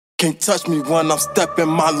Can't touch me when I'm stepping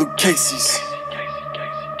my Luccheses.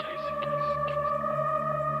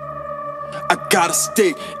 I gotta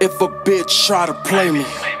stick if a bitch try to play me.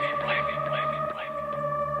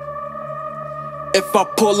 If I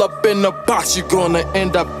pull up in the box, you gonna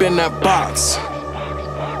end up in that box.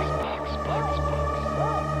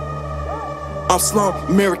 I'm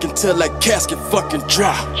Slumafia till that casket fucking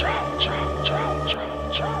drop.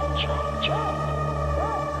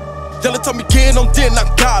 Yella told me get on, then I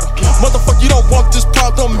got him. Motherfucker, you don't want this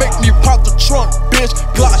problem, don't make me pop the trunk, bitch.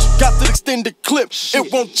 Glock, got the extended clip.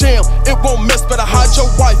 It won't jam, it won't miss. Better hide your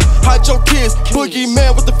wife, hide your kids.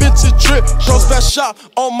 Boogeyman with the vintage drip. Girls fast shot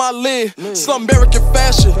on my lid. Slumafia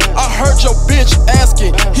fashion. I heard your bitch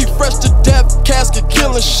asking. He fresh to death, casket,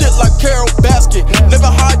 killing shit like Carol Baskin. Never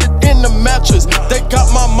hide it in the mattress. They got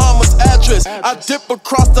my mama's address. I dip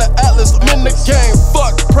across the atlas. I'm in the game,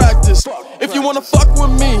 fuck practice. If you wanna fuck with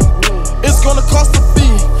me, it's gonna cost a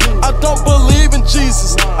fee. I don't believe in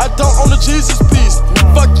Jesus, I don't own the Jesus piece.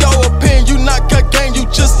 Fuck your opinion, you not got gang, you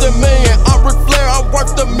just a million. I'm Ric Flair, I'm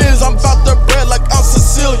worth the millions, I'm about the bread like I'm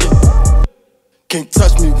Sicilian. Can't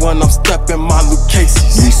touch me when I'm stepping my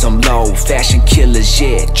Luccheses. We some low fashion killers,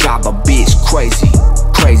 yeah, drive a bitch crazy.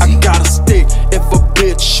 I gotta stick if a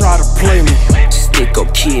bitch try to play me. Stick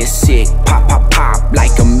up kid sick, pop pop pop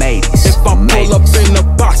like a mates. If I pull up in the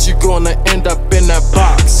box, you gonna end up in that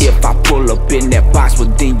box. If I pull up in that box, well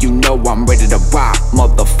then you know I'm ready to rock,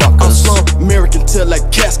 motherfuckers. I'm Slumafia till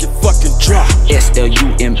that casket fucking drop.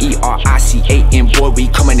 Slumerican, boy, we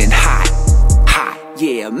coming in hot.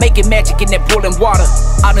 Yeah, making magic in that boiling water.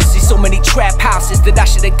 I done see so many trap houses that I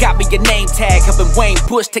should've got me a name tag. Helping Wayne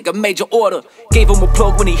Bush take a major order. Gave him a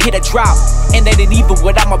plug when he hit a drought, and that ain't even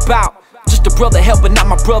what I'm about. Just a brother helping out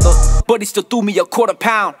my brother, but he still threw me a quarter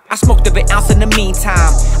pound. I smoked every ounce in the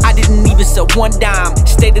meantime. I didn't even sell one dime.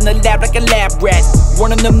 Stayed in the lab like a lab rat,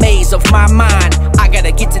 running the maze of my mind. I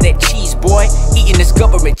gotta get to that cheese, boy. Eating this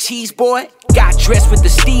government cheese, boy. Got dressed with the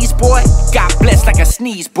steez, boy. Got blessed like a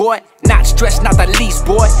sneeze, boy. Not stressed, not the least,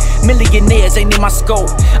 boy. Millionaires ain't in my scope.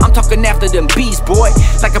 I'm talking after them bees, boy.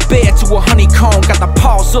 Like a bear to a honeycomb. Got the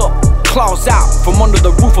paws up, claws out. From under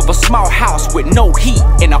the roof of a small house with no heat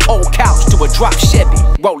and an old couch to a drop Chevy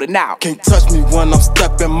rolling out. Can't touch me when I'm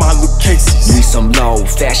stepping my Luccheses. We some low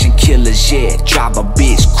fashion killers, yeah, drive a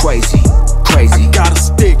bitch crazy. I gotta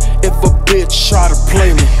stick if a bitch try to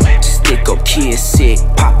play me. Stick up kid sick,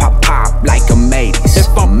 pop pop pop like a mates. If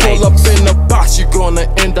I pull up in the box, you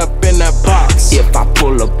gonna end up in that box. If I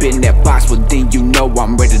pull up in that box, well then you know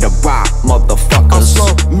I'm ready to rock, motherfuckers. I'm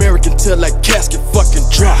Slumafia till that casket fucking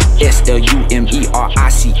drop.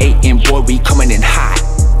 Slumerican, boy, we coming in hot.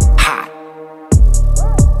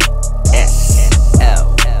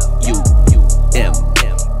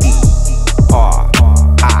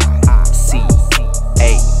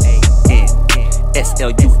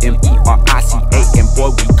 Slumerican, boy,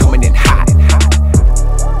 we coming in hot.